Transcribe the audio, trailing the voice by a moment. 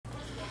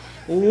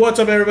What's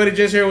up, everybody?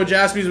 Jace here with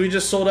Jaspys. We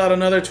just sold out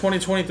another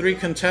 2023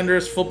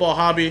 Contenders Football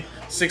Hobby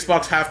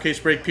 6-box half case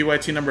break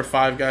PYT number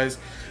 5, guys.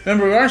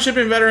 Remember, we aren't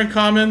shipping veteran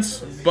commons,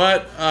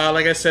 but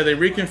like I said, they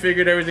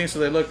reconfigured everything so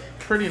they look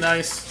pretty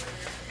nice.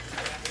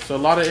 So a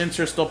lot of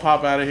interest will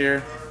pop out of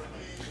here.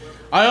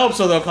 I hope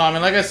so, though,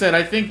 comment. Like I said,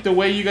 I think the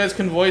way you guys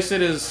can voice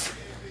it is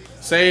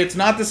say it's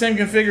not the same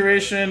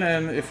configuration,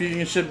 and if you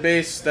can ship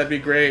base, that'd be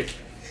great.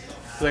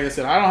 Like I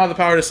said, I don't have the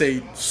power to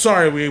say,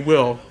 sorry, we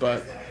will,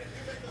 but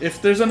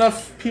if there's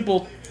enough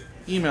people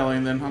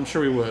emailing, then I'm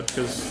sure we would,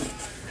 because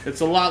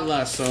it's a lot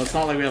less, so it's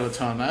not like we have a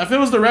ton. Now, if it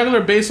was the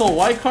regular base old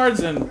white cards,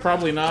 then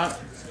probably not.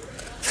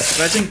 But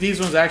I think these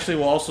ones actually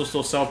will also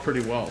still sell pretty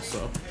well,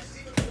 so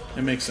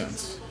it makes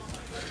sense.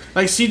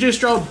 Like CJ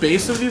Stroud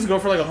base of these go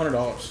for like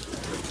 $100.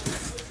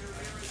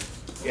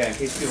 Yeah, in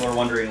case people are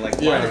wondering, like,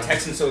 why are the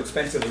Texans so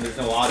expensive when there's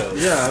no autos?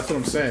 Yeah, that's what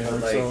I'm saying.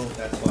 Like, so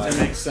that's why. it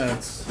makes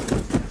sense.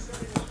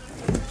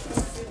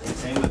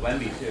 Same with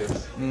Wemby, too.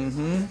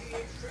 Mm-hmm.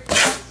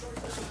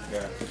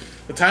 Yeah.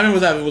 The timing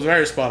was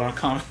very spot on,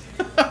 comment.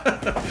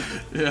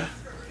 Yeah.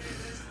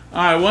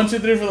 Alright, 1, 2,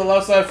 3 for the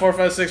left side, 4,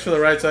 5, 6 for the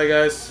right side,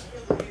 guys.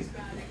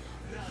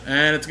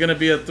 And it's gonna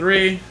be a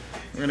 3.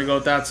 We're gonna go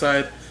with that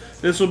side.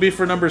 This will be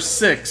for number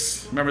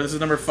 6. Remember, this is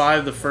number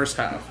 5, the first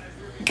half.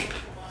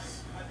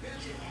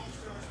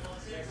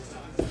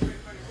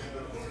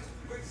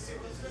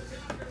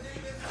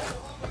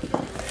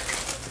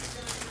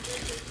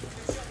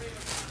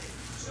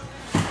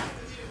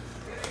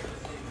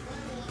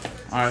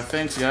 Alright,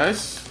 thanks,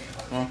 guys.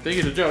 Well, thank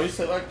you to Joe. He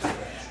said, like,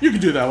 you can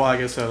do that while I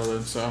get settled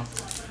in, so.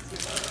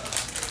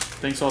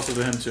 Thanks also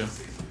to him, too.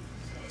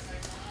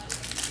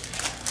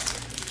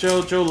 Joe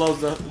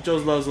loves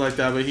like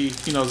that, but he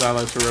knows I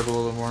like to rip a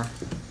little bit more.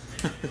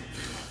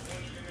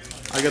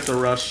 I get the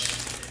rush.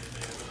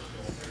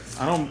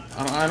 I don't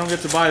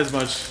get to buy as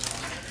much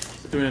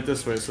doing it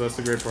this way, so that's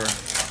the great part.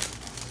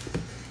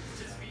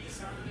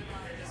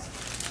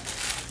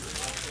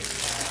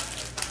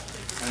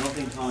 I don't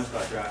think Thomas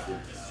got drafted.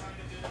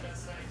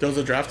 There was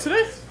a draft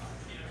today?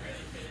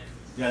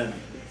 Yeah,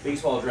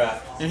 baseball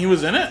draft. And he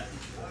was in it?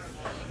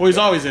 Well, he's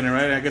always in it,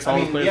 right? I guess all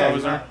the players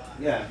always are.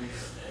 Yeah.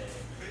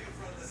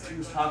 He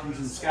was talking to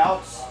some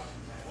scouts.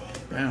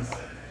 Damn.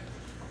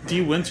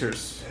 D.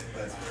 Winters.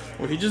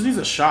 Well, he just needs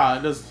a shot.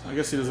 I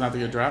guess he doesn't have to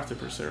get drafted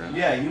per se, right?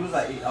 Yeah, he was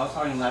like, I was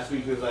talking last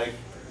week, he's like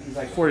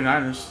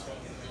 49ers.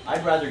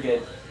 I'd rather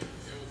get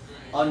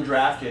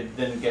undrafted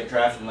than get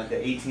drafted in like the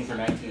 18th or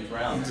 19th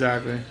round.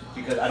 Exactly.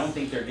 Because I don't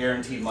think they're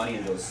guaranteed money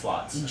in those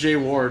slots. Jay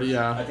Ward,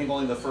 yeah. I think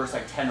only the first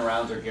like 10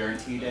 rounds are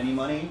guaranteed any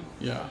money.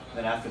 Yeah.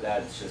 Then after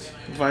that, it's just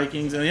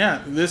Vikings, and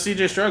yeah, this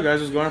CJ Stroud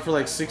guys was going for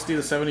like 60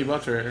 to 70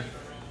 bucks right here.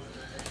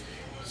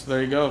 So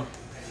there you go,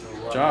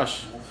 so,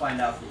 Josh. We'll find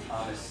out from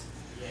Thomas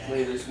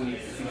later this week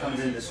if he comes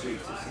in this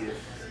week to see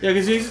if. Yeah,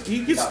 because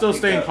he could still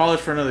stay in college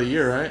for another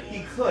year, right?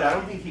 He could. I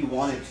don't think he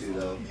wanted to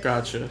though.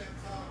 Gotcha.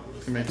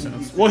 It makes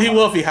sense. Well, he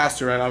will if he has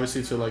to, right?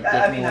 Obviously to like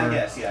get more. I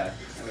guess, yeah.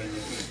 I mean,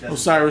 if he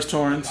Osiris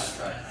Torrance.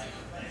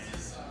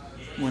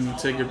 When you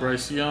take it,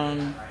 Bryce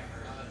Young.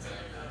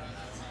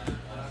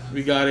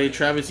 We got a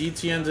Travis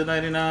Etienne to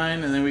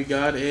 99, and then we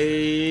got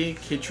a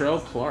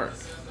Keitrell Clark.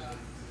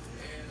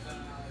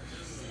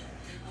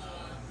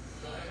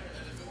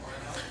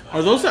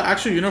 Are those the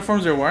actual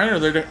uniforms they're wearing,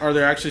 or are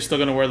they actually still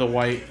going to wear the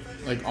white,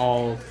 like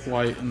all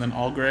white and then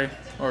all gray?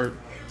 Or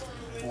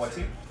what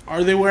team?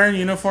 Are they wearing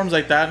uniforms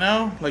like that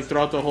now, like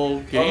throughout the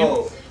whole game?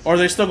 Oh. Or are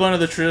they still going to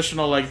the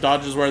traditional, like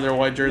Dodgers wear their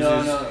white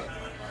jerseys? No.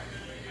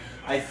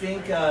 I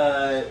think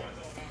the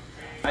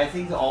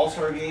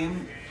All-Star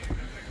game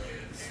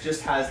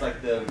just has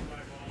like the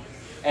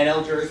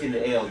NL jersey and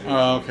the AL jersey.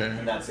 Oh, okay.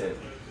 And that's it.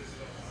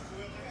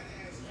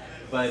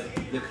 But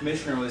the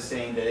commissioner was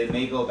saying that it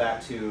may go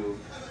back to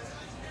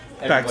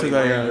wearing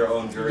their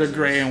own jerseys. The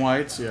gray and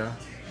whites, yeah.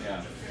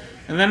 Yeah.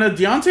 And then a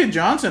Deontay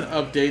Johnson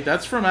update.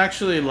 That's from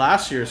actually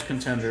last year's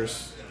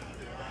Contenders.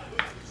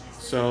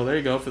 So there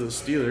you go for the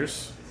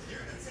Steelers.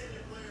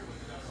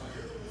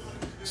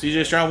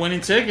 CJ Stroud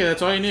winning ticket.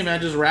 That's all you need, man.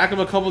 Just rack up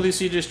a couple of these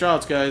CJ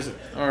Strouds, guys,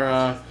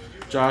 or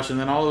Josh, and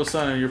then all of a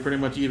sudden you're pretty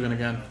much even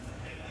again.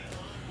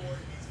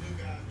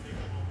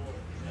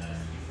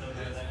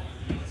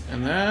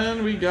 And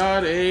then we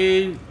got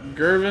a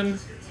Gervin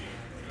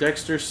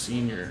Dexter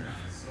Sr.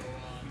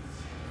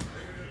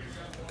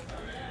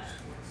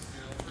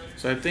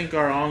 So I think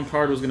our on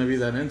card was going to be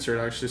that insert,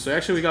 actually. So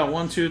actually we got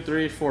 1, 2,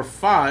 3, 4,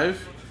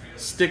 5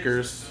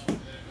 stickers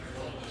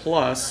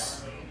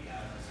plus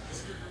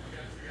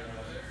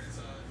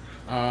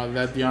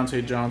that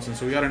Deontay Johnson.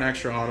 So we got an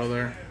extra auto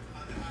there.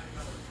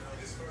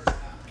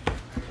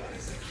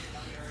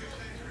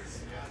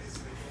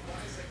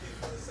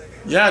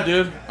 Yeah,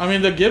 dude. I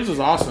mean, the Gibbs was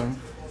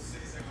awesome.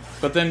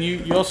 But then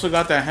you also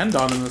got that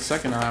Hendon in the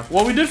second half.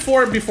 Well, we did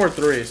 4 before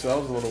 3, so that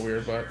was a little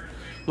weird. But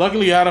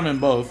luckily you had them in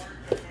both.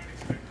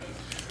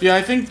 Yeah,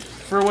 I think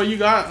for what you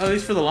got, at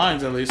least for the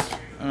Lions, at least,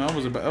 I mean, that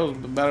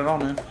wasn't bad at all,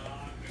 man.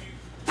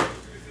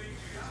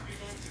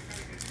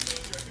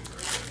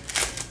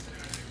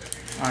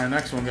 Alright,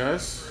 next one,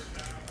 guys.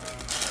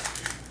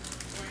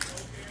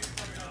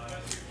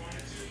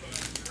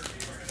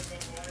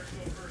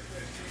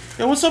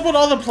 Yeah, what's up with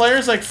all the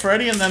players like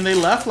Freddie, and then they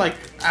left like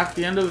at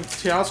the end of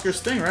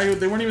Teoscar's thing, right?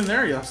 They weren't even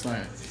there last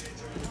night.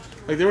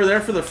 Like they were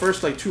there for the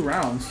first like 2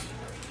 rounds,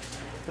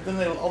 but then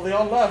they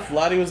all left.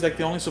 Vladdy was like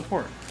the only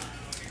support.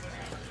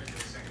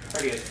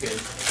 Freddie has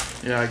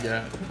kids. Yeah, I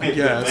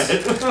guess.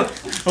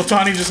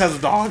 Otani just has a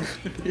dog. I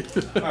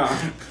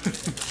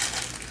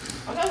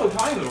thought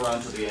Otani was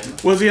around till the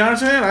end. Was he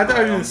honestly? I thought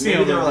I didn't see him.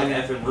 Maybe they were like,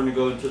 "If we're gonna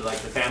go into like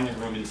the family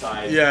room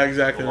inside." Yeah,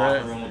 exactly. The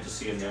locker room, we'll just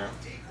see him there.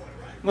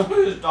 Look at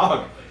his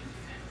dog.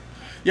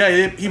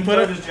 Yeah, he put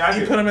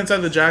him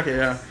inside the jacket.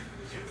 Yeah.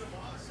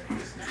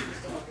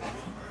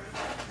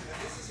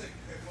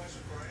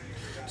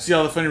 See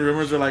all the funny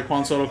rumors are like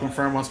Juan Soto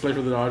confirmed wants to play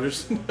for the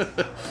Dodgers.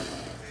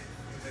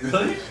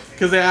 Really?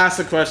 Because they asked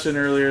a question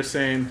earlier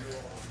saying,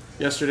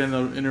 yesterday in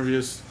the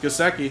interviews,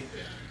 Gesicki,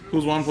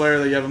 who's one player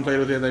that you haven't played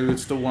with yet that you would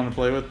still want to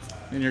play with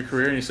in your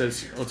career? And he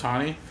says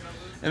Otani.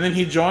 And then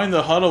he joined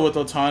the huddle with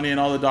Otani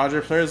and all the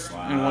Dodger players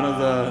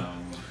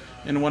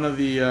in one of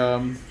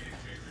the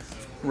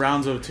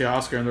rounds of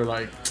Teoscar, and they're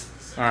like,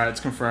 all right,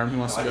 it's confirmed, he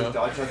wants to go.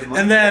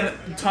 And then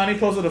Otani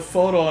posted a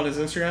photo on his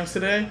Instagrams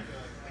today,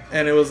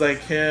 and it was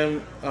like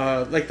him,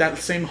 like that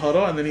same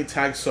huddle, and then he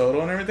tagged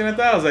Soto and everything like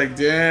that. I was like,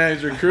 damn,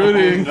 he's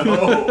recruiting. Oh,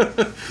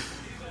 no.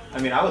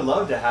 I mean, I would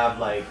love to have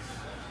like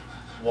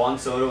Juan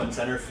Soto in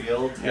center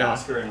field,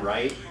 Teoscar in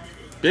right.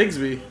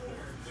 Bigsby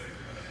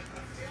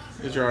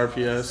is your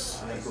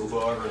RPS. And then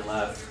whoever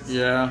left.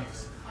 Yeah.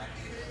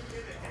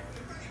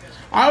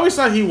 I always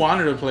thought he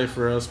wanted to play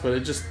for us, but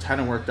it just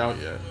hadn't worked out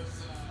yet.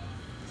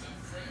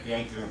 The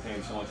Yankees are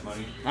paying so much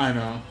money. I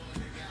know.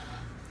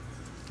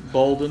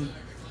 Bolden.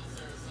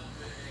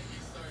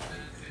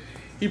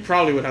 He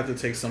probably would have to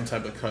take some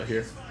type of cut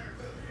here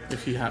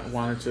if he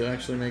wanted to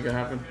actually make it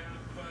happen.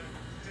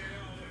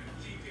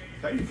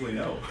 Technically,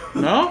 no.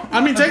 No?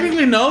 I mean,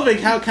 technically, no. They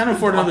can't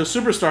afford another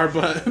superstar,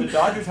 but... The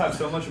Dodgers have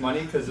so much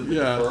money because of the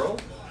deferral.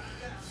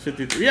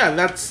 53.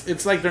 Yeah,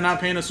 it's like they're not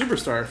paying a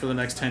superstar for the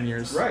next 10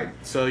 years. Right.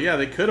 So, yeah,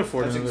 they could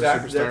afford another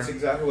superstar. That's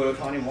exactly what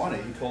Otani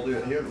wanted. He told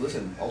you, here,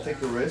 listen, I'll take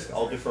the risk.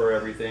 I'll defer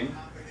everything.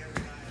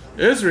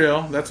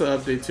 Israel, that's an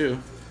update, too.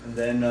 And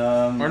then...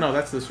 or no,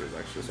 that's this year's,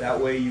 actually.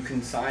 That way you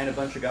can sign a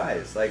bunch of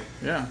guys. Like,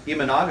 yeah.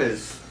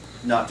 Imanaga's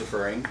not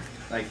deferring.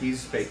 Like,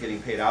 he's getting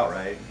paid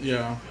outright.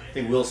 Yeah. I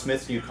think Will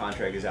Smith's new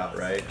contract is out,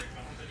 right?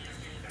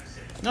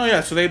 No,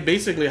 yeah, so they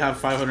basically have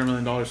 $500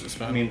 million to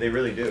spend. I mean, they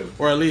really do.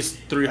 Or at least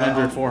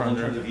 300, 400.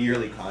 In terms of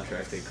yearly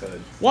contract, they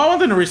could. Well, I want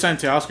them to re-sign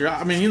Teoscar.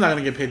 I mean, he's not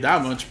going to get paid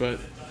that much, but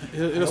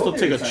it'll still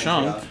take a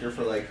chunk. Teoscar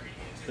for like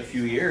a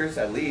few years,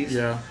 at least.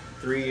 Yeah.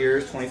 3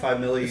 years, $25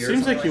 million a year. It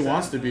seems like he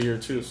wants to be here,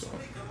 too, so.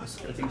 I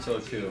think so,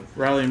 too.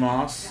 Riley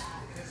Moss.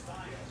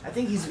 I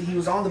think he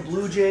was on the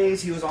Blue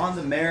Jays. He was on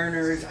the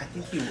Mariners. I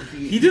think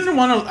he didn't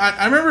want to.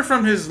 I remember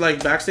from his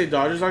like backstage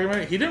Dodgers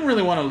argument, he didn't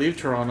really want to leave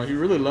Toronto. He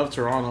really loved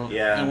Toronto.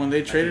 Yeah. And when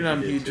they traded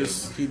him, he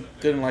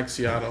didn't like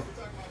Seattle.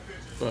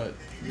 But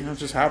it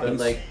just happens.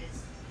 But like,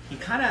 he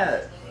kind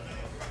of.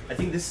 I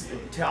think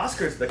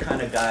Teoscar's the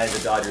kind of guy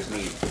the Dodgers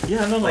need.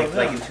 Yeah, no,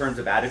 like in terms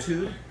of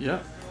attitude. Yeah.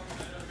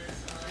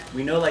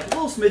 We know like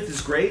Will Smith is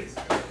great,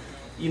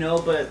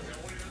 but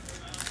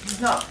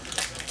he's not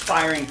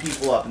firing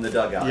people up in the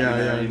dugout. Yeah,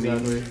 you know what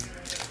exactly. I mean?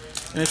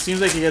 And it seems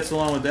like he gets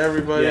along with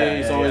everybody.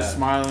 He's always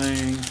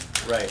smiling.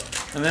 Right.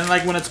 And then,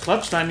 like, when it's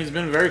clutch time, he's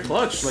been very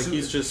clutch. Like,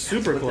 he's just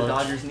super clutch. What the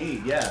Dodgers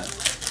need, yeah.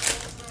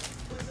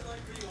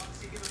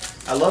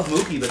 I love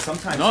Mookie, but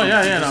sometimes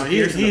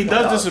he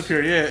does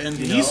disappear, yeah. And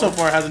he so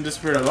far hasn't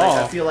disappeared at all.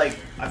 I feel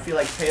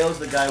like Teo's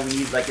the guy we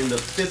need, like, in the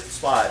 5th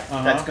spot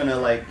that's going to,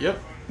 like,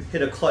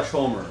 hit a clutch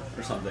homer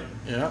or something.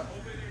 Yeah.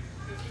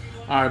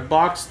 All right,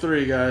 box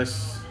 3,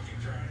 guys.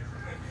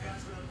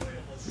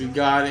 We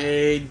got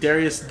a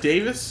Darius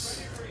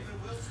Davis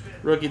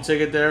rookie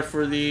ticket there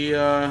for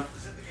the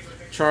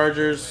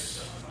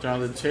Chargers.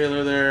 Jonathan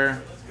Taylor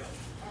there.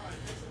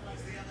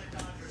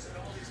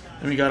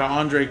 And we got an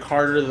Andre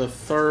Carter the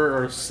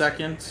third or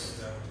second.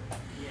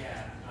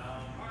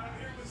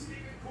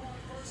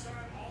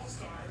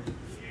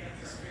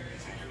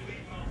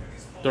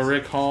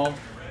 Derek Hall.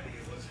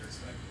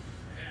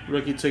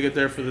 Rookie ticket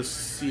there for the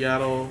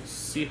Seattle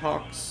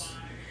Seahawks.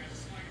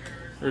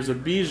 There's a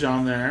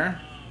Bijan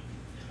there.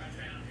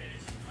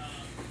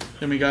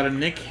 Then we got a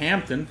Nick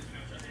Hampton.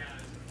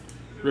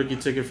 Rookie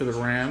ticket for the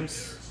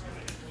Rams.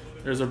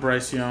 There's a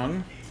Bryce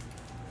Young.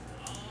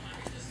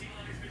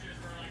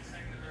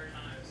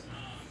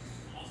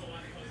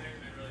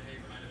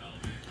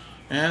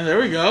 And there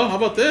we go. How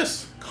about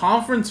this?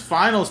 Conference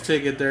Finals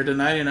ticket there to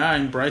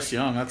 99. Bryce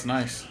Young. That's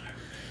nice.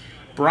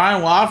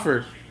 Brian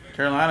Wofford.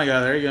 Carolina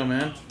guy. There you go,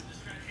 man.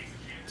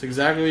 It's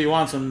exactly what you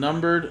want. Some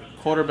numbered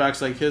quarterbacks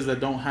like his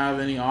that don't have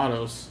any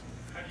autos.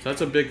 So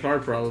that's a big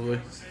card probably.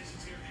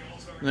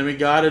 And then we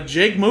got a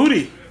Jake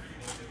Moody.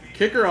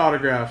 Kicker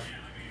autograph.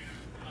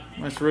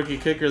 Nice rookie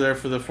kicker there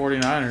for the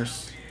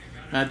 49ers.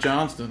 Matt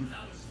Johnston.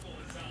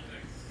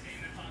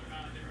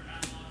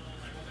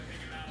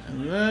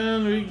 And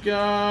then we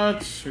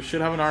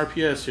should have an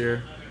RPS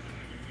here.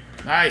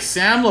 Nice.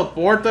 Sam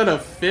Laporta to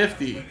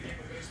 50.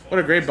 What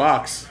a great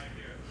box.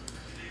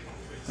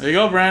 There you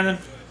go, Brandon.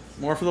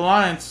 More for the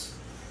Lions.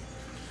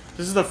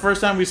 This is the first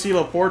time we see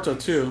Laporta,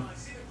 too.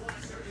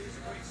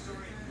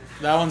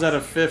 That one's at a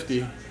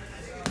 50.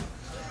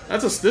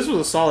 This was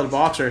a solid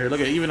box right here.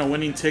 Look at even a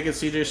winning ticket,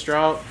 CJ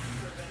Stroud.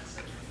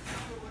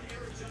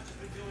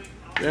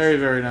 Very,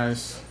 very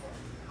nice.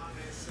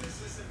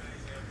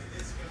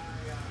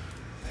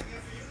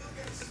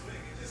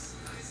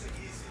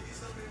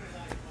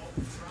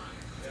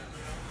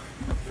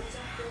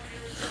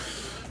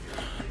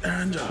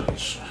 Aaron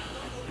Judge.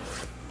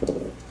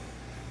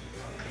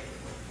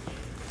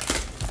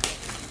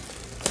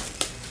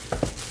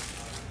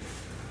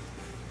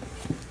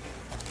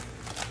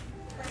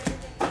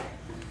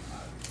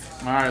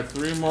 Alright,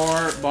 3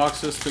 more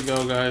boxes to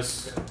go,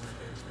 guys.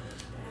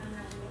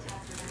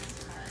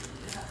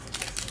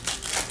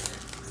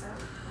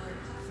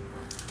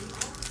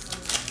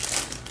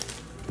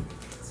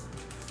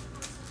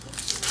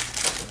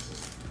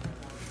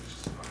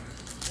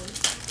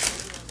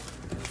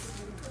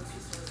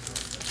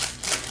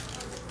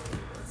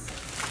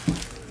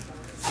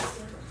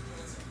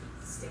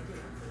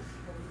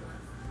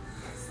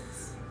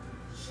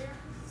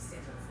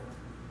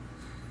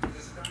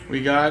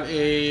 We got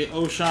a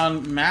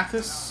O'Shawn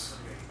Mathis.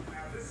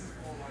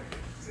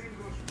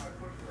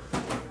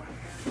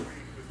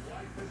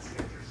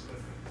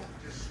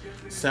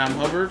 Sam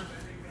Hubbard.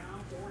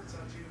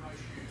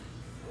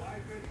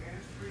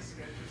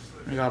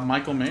 We got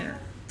Michael Mayer.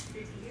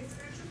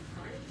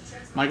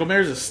 Michael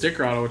Mayer's a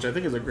sticker auto, which I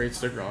think is a great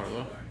sticker auto,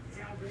 though.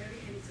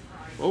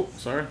 Oh,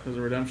 sorry. There's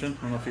a redemption.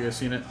 I don't know if you guys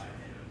seen it.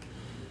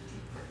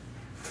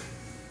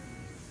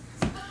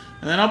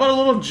 And then how about a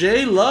little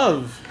J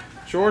Love?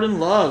 Jordan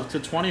Love to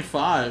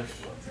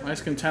 25.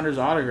 Nice Contenders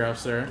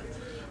autographs there.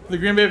 The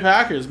Green Bay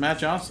Packers, Matt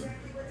Johnson.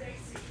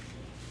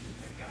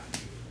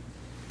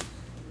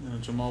 And a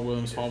Jamal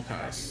Williams Hall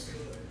pass.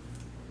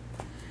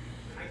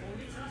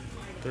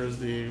 There's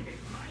the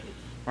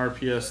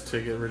RPS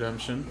ticket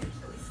redemption.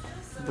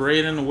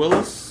 Braden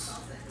Willis.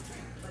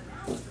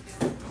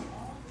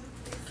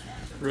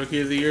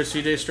 Rookie of the Year,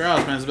 CJ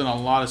Stroud. Man, there's been a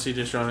lot of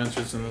CJ Stroud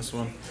interest in this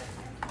one.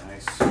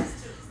 Nice.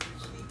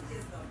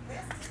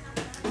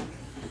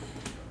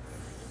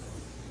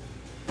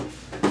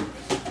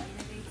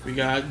 We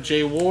got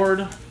Jay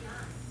Ward.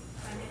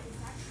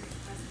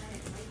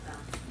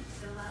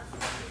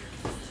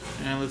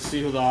 And let's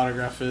see who the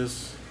autograph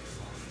is.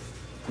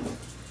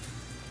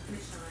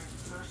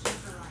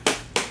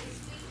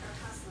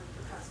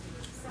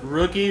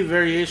 Rookie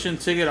variation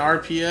ticket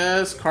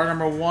RPS, card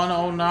number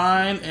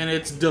 109, and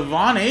it's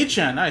Devon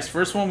Achane. Nice.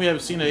 First one we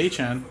have seen of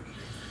Achane.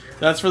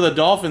 That's for the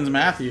Dolphins,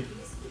 Matthew.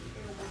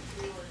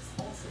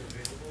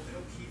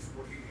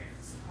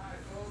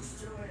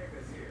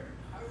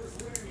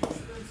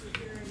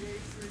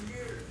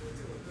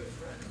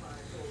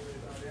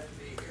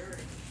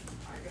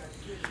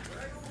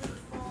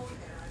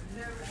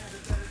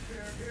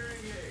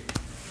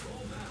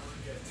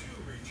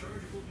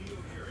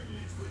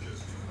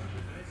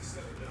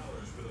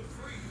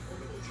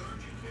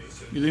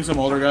 You think some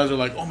older guys are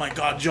like, oh my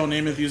god, Joe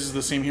Namath uses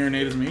the same hearing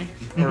aid as me?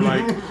 Or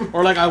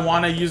like I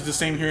want to use the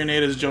same hearing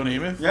aid as Joe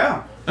Namath?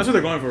 Yeah. That's what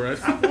they're going for, right?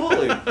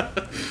 Absolutely.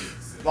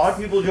 A lot of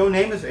people Joe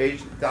Namath's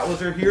age, that was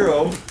their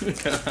hero. Yeah.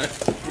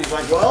 He's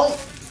like, well,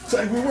 it's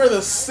like we wear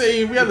the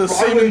same. We have the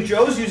same. When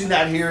Joe's using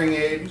that hearing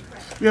aid.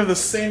 We have the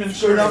same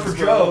insurance. Good enough for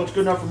Joe. It's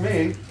good enough for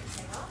me.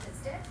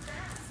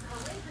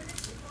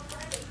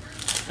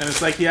 And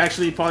it's like he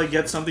actually probably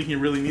gets something he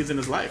really needs in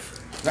his life.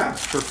 Yeah.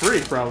 For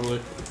free,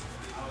 probably.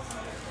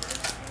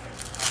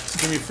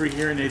 Give me free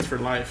hearing aids for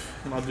life,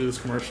 and I'll do this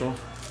commercial.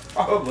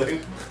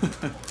 Probably.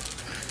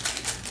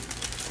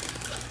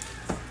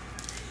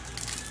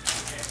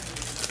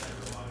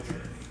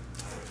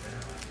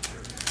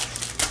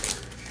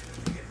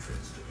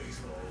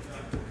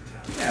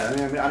 Yeah, I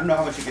mean, I don't know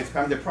how much it gets.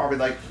 I mean, they're probably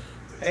like,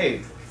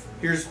 hey,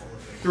 here's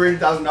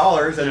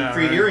 $300,000 and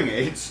free hearing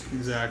aids.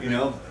 Exactly. You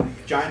know,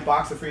 giant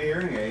box of free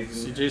hearing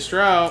aids. CJ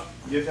Stroud.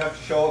 You just have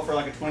to show up for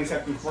like a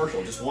 20-second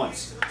commercial just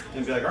once,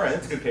 and be like, all right,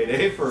 that's a good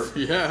payday for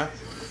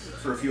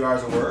for a few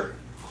hours of work.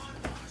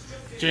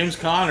 James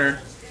Conner.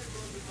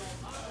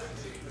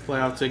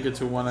 Playoff ticket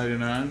to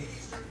 199.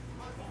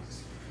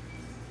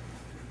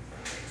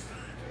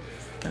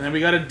 And then we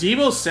got a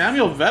Deebo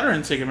Samuel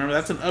veteran ticket. Remember,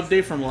 that's an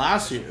update from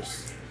last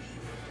year's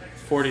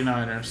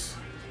 49ers.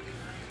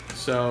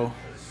 So,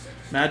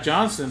 Matt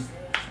Johnson.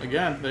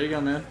 Again, there you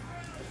go, man.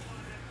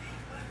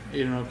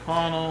 Aiden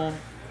O'Connell.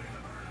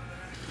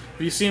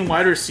 Have you seen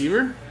Wide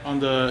Receiver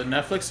on the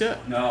Netflix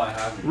yet? No, I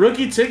haven't.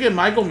 Rookie ticket,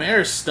 Michael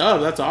Mayer stub.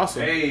 That's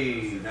awesome.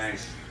 Hey,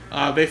 nice.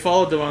 They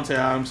followed Devontae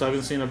Adams, so I've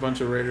been seeing a bunch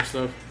of Raider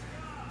stuff.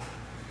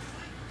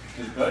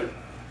 Is it good?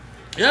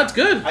 Yeah, it's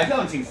good. I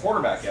haven't seen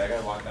quarterback yet. I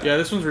gotta watch that. Yeah,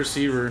 this one's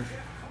receiver.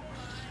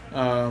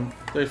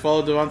 They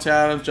followed Devontae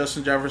Adams,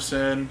 Justin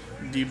Jefferson,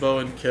 Debo,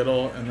 and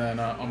Kittle, and then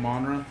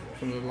Amon-Ra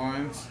from the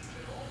Lions.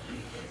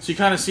 So you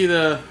kind of see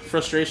the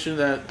frustration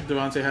that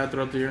Devontae had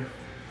throughout the year.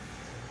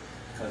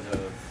 Because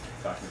of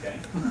Josh McCain?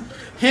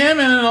 Him,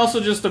 and then also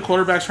just the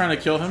quarterbacks trying to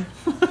kill him.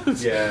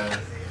 Yeah.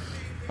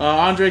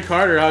 Andre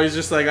Carter, how he's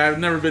just like, I've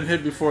never been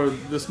hit before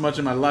this much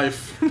in my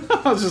life.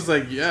 I was just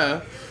like,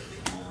 yeah.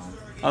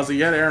 I was like,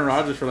 you had Aaron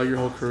Rodgers for like your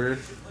whole career.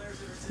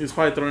 He was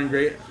probably throwing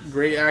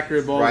great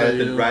accurate balls right at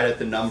you. Right at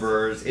the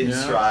numbers, in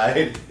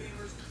stride.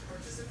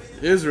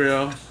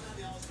 Israel.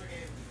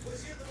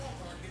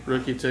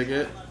 Rookie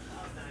ticket.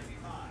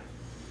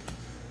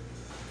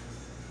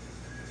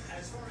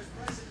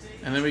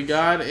 And then we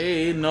got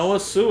a Noah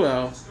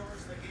Sewell.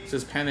 This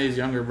is Panay's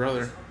younger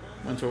brother.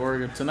 Went to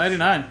Oregon. To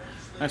 99.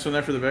 Nice one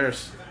there for the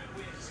Bears.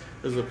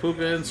 There's the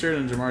Puka insert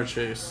and Jamar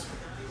Chase.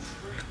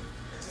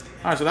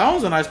 Alright, so that one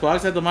was a nice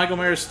box. It had the Michael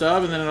Mayer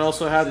stub, and then it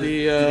also had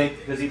the...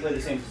 Does he play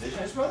the same position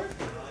as his brother?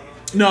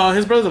 No,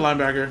 his brother's a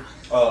linebacker.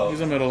 Oh.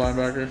 He's a middle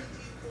linebacker.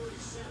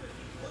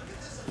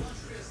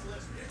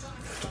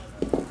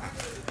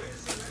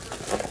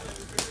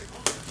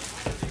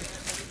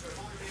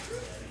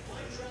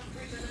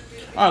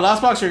 Alright,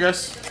 last box here,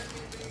 guys.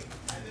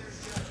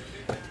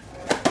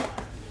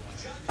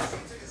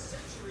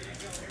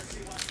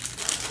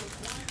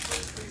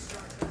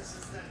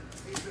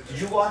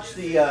 Did you watch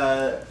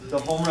the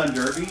home run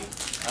derby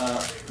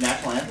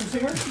national anthem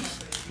singer?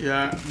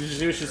 Yeah. Did you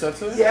see what she said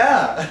today?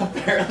 Yeah.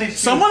 Apparently.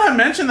 Someone had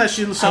mentioned that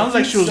she sounds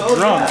like she was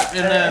drunk,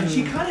 yeah. And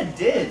she kind of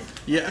did.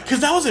 Yeah,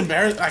 because that was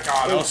embarrassing. Like,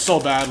 oh, that was so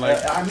bad. Like,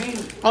 I mean,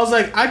 I was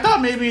like, I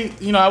thought maybe,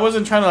 you know, I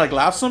wasn't trying to like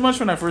laugh so much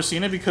when I first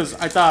seen it because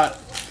I thought,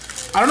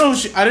 I don't know,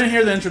 I didn't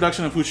hear the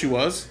introduction of who she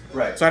was.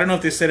 Right. So I don't know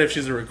if they said if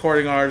she's a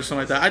recording artist or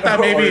something like that. I thought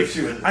maybe,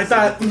 I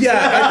thought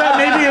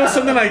maybe it was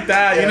something like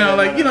that. You know,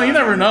 like, you know, you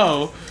never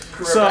know.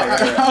 So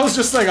I was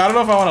just like, I don't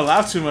know if I want to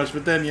laugh too much,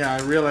 but then yeah,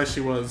 I realized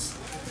she was.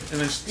 And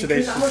then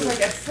today, I was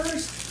like, at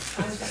first,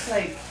 I was just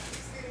like,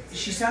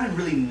 she sounded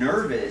really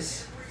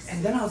nervous,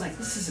 and then I was like,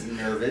 this isn't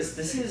nervous.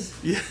 This is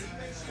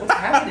what's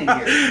happening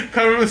here.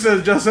 Carmen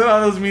says, just said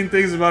all those mean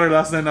things about her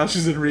last night. Now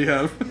she's in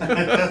rehab.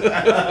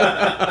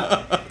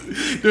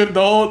 Dude,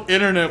 the whole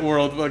internet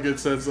world fucking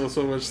said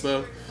so much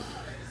stuff.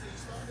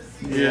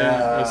 Yeah,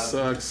 that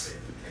sucks.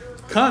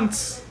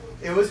 Cunts.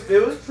 It was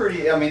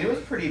pretty. I mean, it was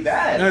pretty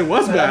bad. Yeah, it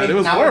was bad. I mean, it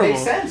was now horrible. It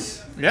makes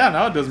sense. Yeah,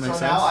 now it does make sense.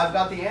 So now I've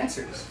got the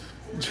answers.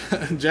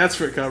 Jets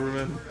for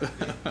Coverman.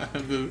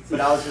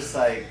 But I was just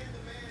like,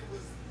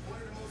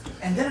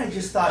 and then I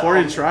just thought,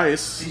 Corey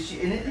Trice.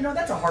 And you know,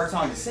 that's a hard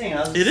song to sing.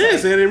 And I was it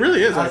is. Like, it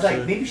really is. I was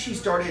like, maybe she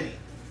started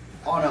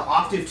on an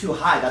octave too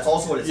high. That's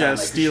also what it sounded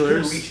like. Steelers. She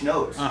couldn't reach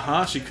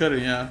notes. She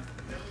couldn't. Yeah.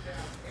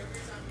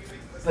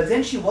 But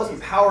then she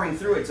wasn't powering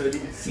through it, so it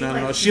didn't seem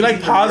like she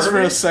like paused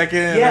for a second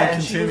and then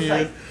continued. She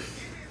was like,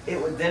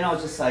 then I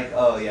was just like,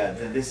 oh yeah,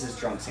 this is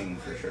drunk singing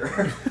for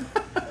sure.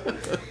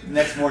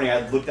 Next morning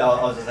I looked out,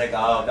 I was just like,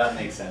 oh, that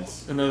makes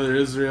sense. Another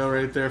Israel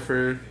right there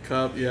for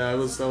Cup. Yeah, that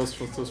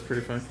was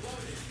pretty fun.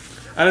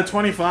 Out of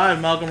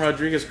 25, Malcolm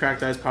Rodriguez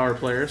cracked eyes power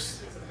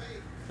players.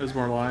 There's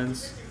more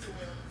lines.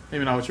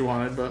 Maybe not what you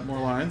wanted, but more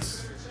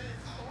lines.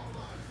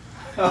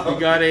 You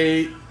got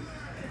a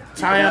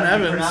Tyon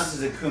Evans. He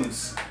pronounces it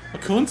Kuntz. A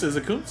Kuntz? Is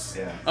it Kuntz?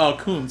 Yeah. Oh,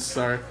 Kuntz,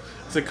 sorry.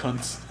 It's a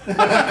Kuntz.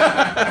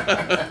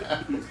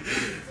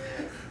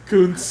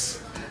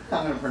 Kuntz.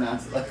 I'm going to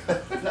pronounce it like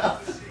that. No.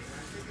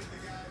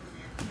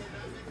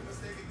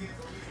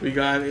 We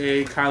got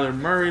a Kyler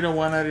Murray to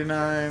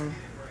 199.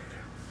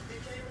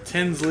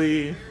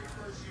 Tinsley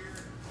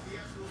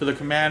for the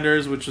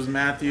Commanders, which was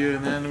Matthew.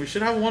 And then we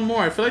should have one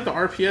more. I feel like the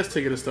RPS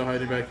ticket is still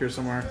hiding back here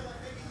somewhere.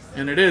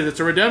 And it is.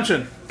 It's a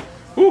redemption.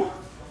 Woo!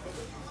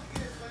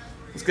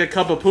 Let's get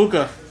Cup of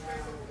Puka.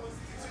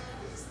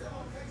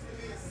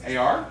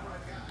 AR?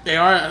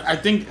 I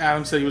think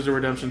Adam said he was a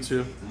redemption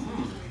too.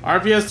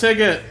 RPS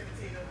ticket.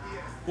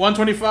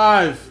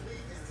 125.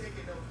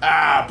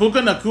 Puka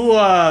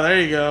Nakua. There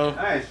you go.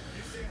 Nice.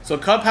 So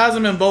Cup has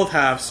them in both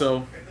halves,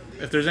 so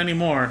if there's any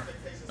more,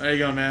 there you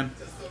go, man.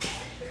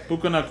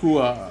 Puka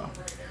Nakua.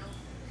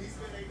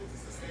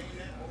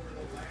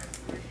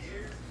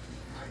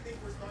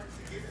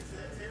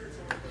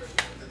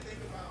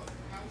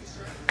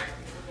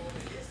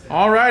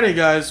 Alrighty,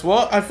 guys.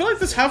 Well, I feel like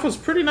this half was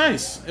pretty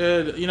nice.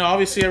 You know,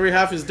 obviously every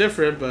half is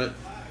different, but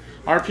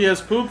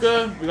RPS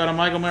Puka, we got a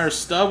Michael Mayer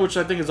stub, which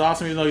I think is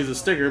awesome, even though he's a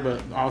sticker,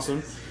 but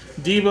awesome.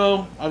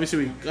 Debo,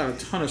 obviously we got a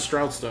ton of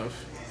Stroud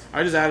stuff.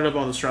 I just added up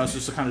all the Strouds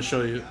just to kind of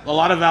show you. A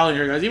lot of value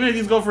here, guys. Even if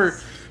you go for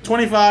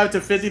 25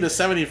 to 50 to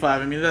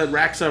 75, I mean, that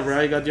racks up,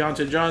 right? You got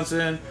Deontay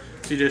Johnson,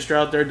 CJ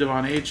Stroud there,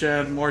 Devon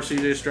Achane, more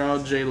CJ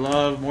Stroud, J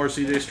Love, more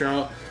CJ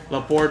Stroud,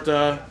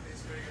 Laporta,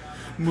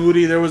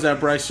 Moody, there was that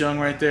Bryce Young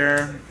right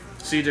there,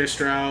 CJ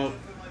Stroud.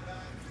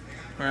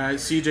 All right,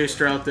 CJ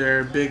Stroud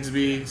there,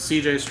 Bigsby,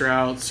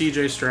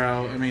 CJ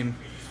Stroud. I mean,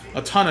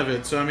 a ton of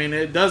it. So, I mean,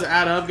 it does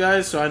add up,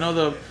 guys. So, I know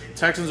the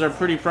Texans are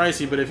pretty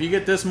pricey, but if you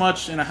get this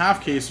much in a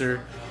half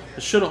caser,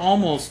 it should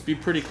almost be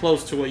pretty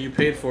close to what you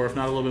paid for, if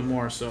not a little bit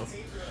more. So,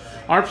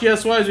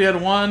 RPS-wise, we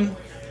had 1,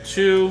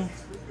 2,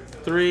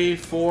 3,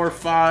 4,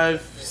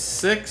 5,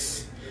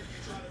 6.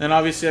 Then,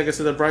 obviously, like I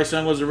said, the Bryce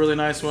Young was a really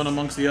nice one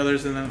amongst the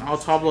others. And then I'll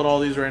top load all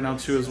these right now,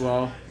 too, as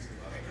well.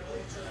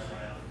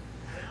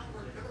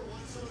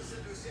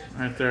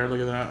 Right there, look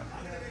at that.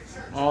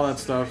 All that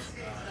stuff.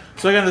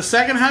 So again, the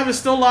second half is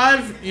still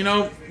live. You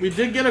know, we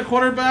did get a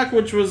quarterback,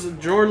 which was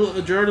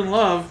Jordan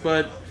Love,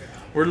 but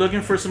we're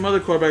looking for some other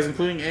quarterbacks,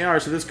 including AR.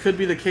 So this could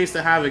be the case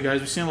to have it,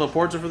 guys. We've seen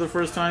Laporta for the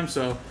first time,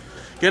 so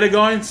get it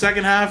going.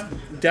 Second half,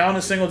 down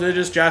to single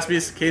digits.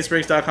 Jaspys,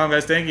 casebreaks.com,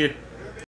 guys. Thank you.